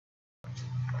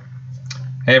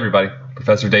Hey everybody,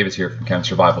 Professor Davis here from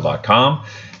ChemSurvival.com,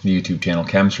 the YouTube channel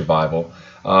ChemSurvival.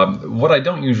 What I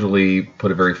don't usually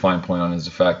put a very fine point on is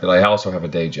the fact that I also have a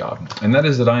day job, and that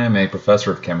is that I am a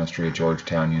professor of chemistry at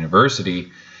Georgetown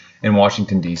University in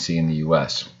Washington, D.C. in the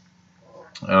U.S.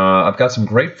 I've got some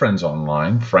great friends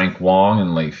online, Frank Wong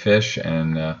and Leigh Fish,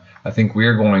 and I think we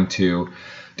are going to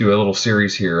do a little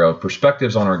series here of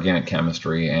perspectives on organic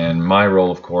chemistry, and my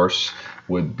role, of course,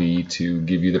 would be to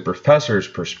give you the professor's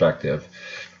perspective,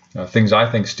 things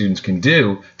I think students can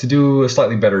do to do a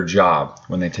slightly better job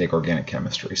when they take organic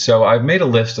chemistry. So I've made a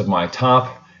list of my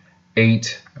top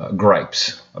 8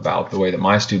 gripes about the way that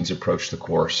my students approach the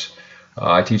course.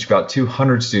 I teach about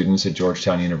 200 students at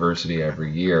Georgetown University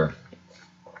every year,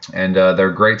 and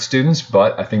they're great students,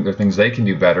 but I think there are things they can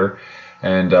do better,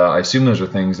 and I assume those are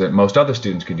things that most other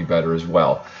students can do better as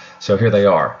well. So here they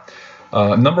are.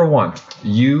 Number 1,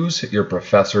 use your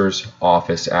professor's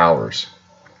office hours.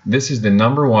 This is the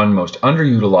number 1 most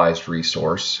underutilized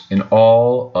resource in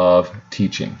all of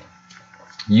teaching.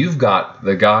 You've got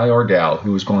the guy or gal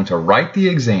who is going to write the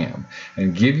exam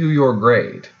and give you your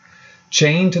grade,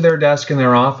 chained to their desk in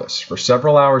their office for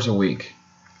several hours a week,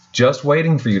 just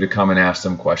waiting for you to come and ask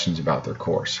them questions about their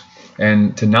course.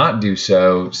 And to not do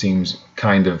so seems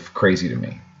kind of crazy to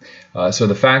me. So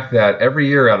the fact that every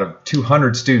year out of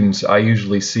 200 students, I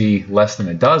usually see less than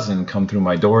a dozen come through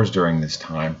my doors during this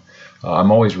time, I'm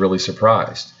always really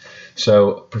surprised.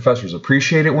 So professors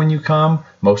appreciate it when you come.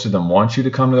 Most of them want you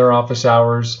to come to their office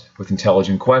hours with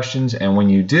intelligent questions, and when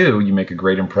you do, you make a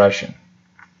great impression.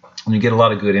 And you get a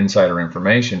lot of good insider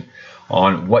information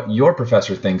on what your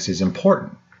professor thinks is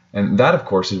important. And that, of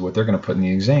course, is what they're going to put in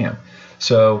the exam.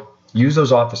 So use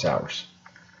those office hours.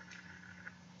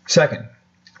 Second,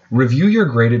 review your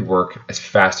graded work as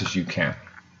fast as you can.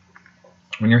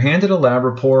 When you're handed a lab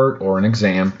report or an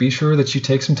exam, be sure that you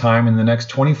take some time in the next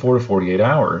 24 to 48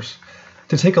 hours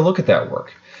to take a look at that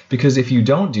work. Because if you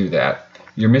don't do that,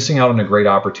 you're missing out on a great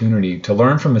opportunity to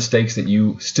learn from mistakes that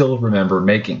you still remember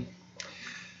making.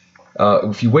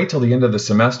 If you wait till the end of the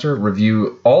semester,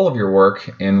 review all of your work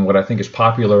in what I think is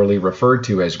popularly referred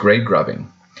to as grade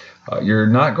grubbing. You're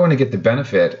not going to get the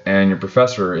benefit, and your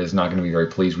professor is not going to be very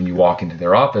pleased when you walk into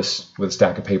their office with a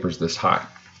stack of papers this high.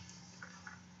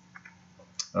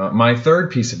 My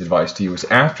third piece of advice to you is,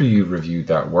 after you've reviewed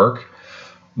that work,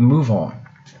 move on.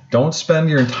 Don't spend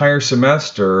your entire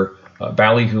semester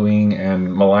ballyhooing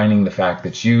and maligning the fact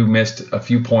that you missed a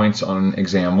few points on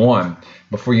exam 1.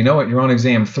 Before you know it, you're on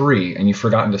exam 3, and you've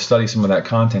forgotten to study some of that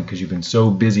content because you've been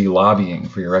so busy lobbying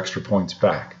for your extra points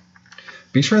back.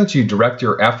 Be sure that you direct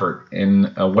your effort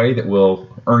in a way that will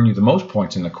earn you the most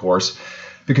points in the course,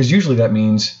 because usually that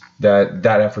means that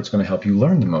that effort's going to help you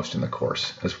learn the most in the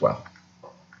course as well.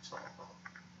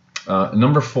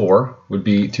 Number 4 would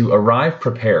be to arrive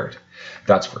prepared.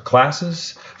 That's for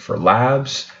classes, for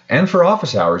labs, and for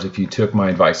office hours if you took my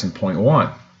advice in point 1.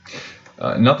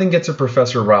 Nothing gets a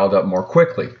professor riled up more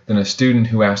quickly than a student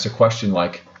who asks a question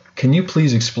like, "Can you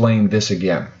please explain this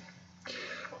again?"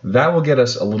 That will get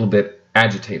us a little bit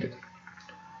agitated.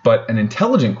 But an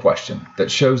intelligent question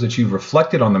that shows that you've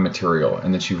reflected on the material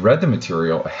and that you've read the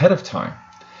material ahead of time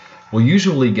will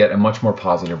usually get a much more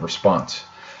positive response.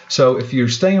 So if you're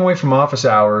staying away from office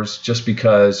hours just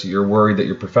because you're worried that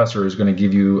your professor is going to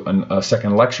give you a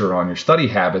second lecture on your study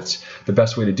habits, the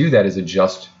best way to do that is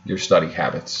adjust your study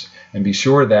habits. And be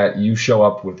sure that you show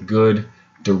up with good,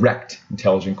 direct,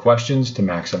 intelligent questions to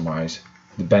maximize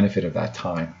the benefit of that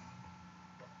time.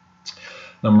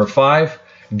 Number 5,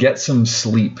 get some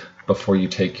sleep before you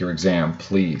take your exam,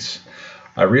 please.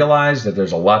 I realize that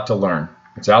there's a lot to learn.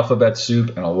 It's alphabet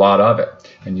soup and a lot of it,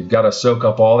 and you've got to soak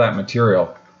up all that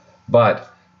material.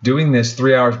 But doing this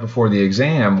 3 hours before the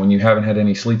exam when you haven't had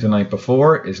any sleep the night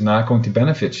before is not going to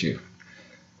benefit you.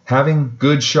 Having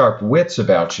good, sharp wits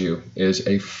about you is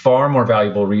a far more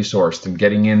valuable resource than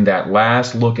getting in that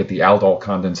last look at the aldol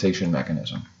condensation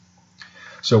mechanism.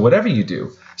 So whatever you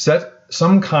do, set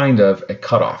some kind of a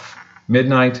cutoff,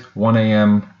 midnight, 1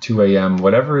 a.m., 2 a.m.,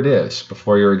 whatever it is,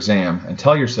 before your exam, and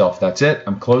tell yourself, that's it,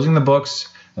 I'm closing the books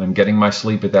and I'm getting my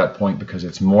sleep at that point, because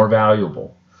it's more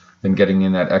valuable than getting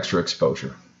in that extra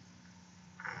exposure.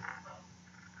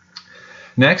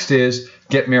 Next is,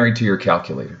 get married to your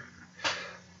calculator.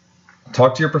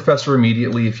 Talk to your professor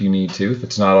immediately if you need to, if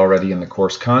it's not already in the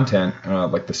course content,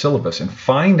 like the syllabus, and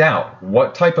find out,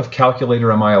 what type of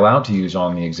calculator am I allowed to use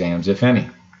on the exams, if any?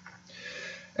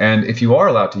 And if you are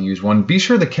allowed to use one, be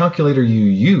sure the calculator you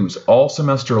use all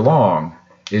semester long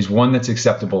is one that's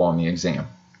acceptable on the exam.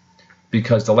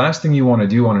 Because the last thing you want to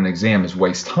do on an exam is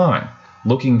waste time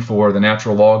looking for the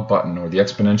natural log button or the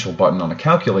exponential button on a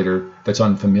calculator that's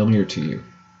unfamiliar to you.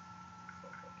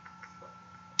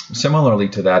 Similarly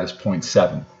to that is point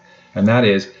 7, and that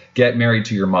is get married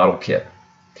to your model kit.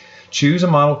 Choose a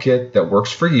model kit that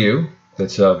works for you,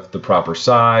 that's of the proper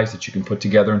size, that you can put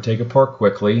together and take apart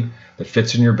quickly, that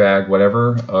fits in your bag,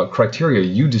 whatever criteria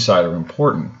you decide are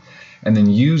important. And then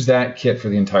use that kit for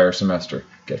the entire semester.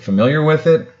 Get familiar with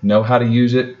it, know how to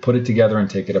use it, put it together and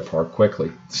take it apart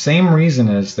quickly. Same reason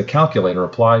as the calculator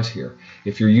applies here.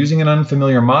 If you're using an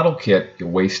unfamiliar model kit, you're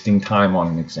wasting time on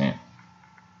an exam.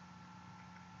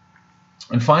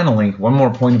 And finally, one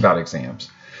more point about exams.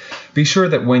 Be sure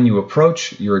that when you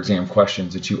approach your exam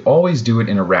questions that you always do it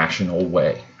in a rational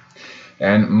way.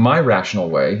 And my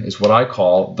rational way is what I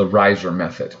call the RISER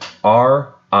method.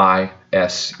 R-I-S-E-R.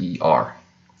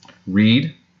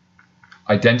 Read,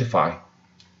 identify,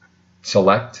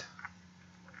 select,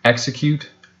 execute,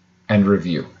 and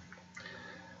review.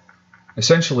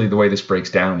 Essentially, the way this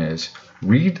breaks down is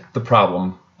read the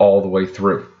problem all the way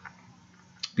through.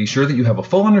 Be sure that you have a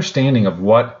full understanding of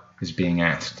what is being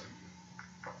asked.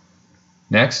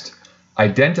 Next,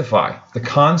 identify the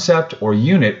concept or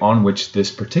unit on which this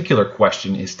particular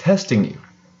question is testing you.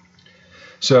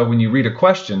 So when you read a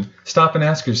question, stop and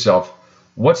ask yourself,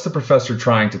 what's the professor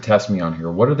trying to test me on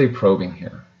here? What are they probing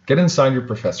here? Get inside your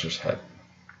professor's head.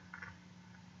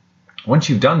 Once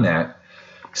you've done that,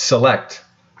 select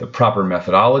the proper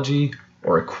methodology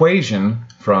or equation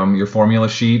from your formula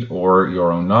sheet or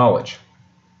your own knowledge.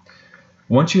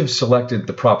 Once you have selected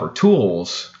the proper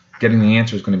tools, getting the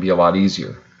answer is going to be a lot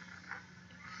easier.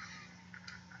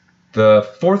 The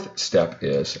fourth step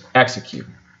is execute.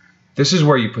 This is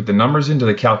where you put the numbers into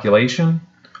the calculation,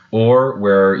 or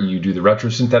where you do the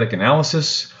retrosynthetic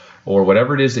analysis, or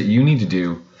whatever it is that you need to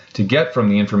do to get from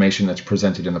the information that's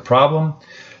presented in the problem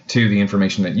to the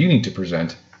information that you need to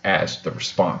present as the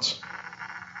response.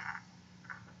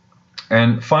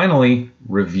 And finally,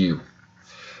 review.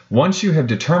 Once you have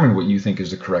determined what you think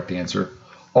is the correct answer,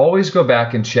 always go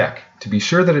back and check to be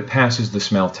sure that it passes the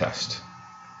smell test.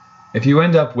 If you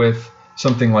end up with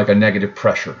something like a negative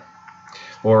pressure,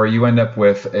 or you end up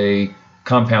with a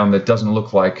compound that doesn't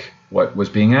look like what was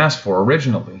being asked for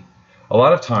originally, a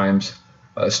lot of times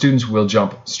students will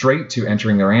jump straight to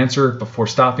entering their answer before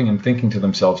stopping and thinking to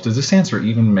themselves, does this answer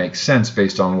even make sense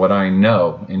based on what I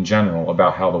know in general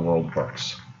about how the world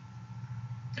works?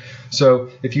 So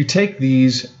if you take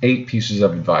these 8 pieces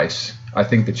of advice, I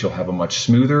think that you'll have a much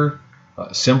smoother,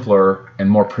 simpler, and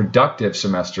more productive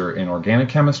semester in organic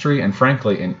chemistry, and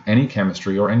frankly in any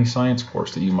chemistry or any science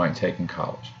course that you might take in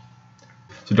college.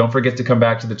 So don't forget to come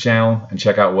back to the channel and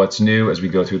check out what's new as we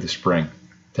go through the spring.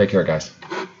 Take care, guys.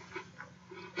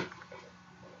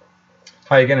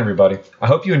 Hi again, everybody. I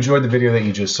hope you enjoyed the video that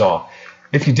you just saw.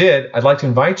 If you did, I'd like to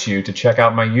invite you to check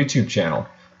out my YouTube channel,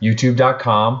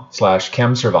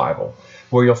 youtube.com/ChemSurvival,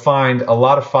 where you'll find a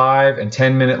lot of 5- and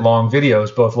 10-minute long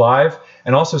videos, both live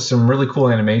and also some really cool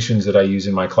animations that I use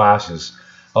in my classes,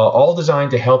 all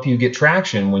designed to help you get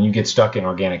traction when you get stuck in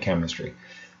organic chemistry.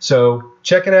 So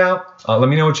check it out. Let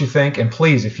me know what you think. And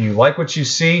please, if you like what you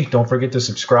see, don't forget to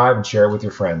subscribe and share it with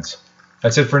your friends.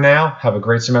 That's it for now. Have a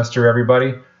great semester,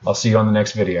 everybody. I'll see you on the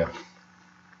next video.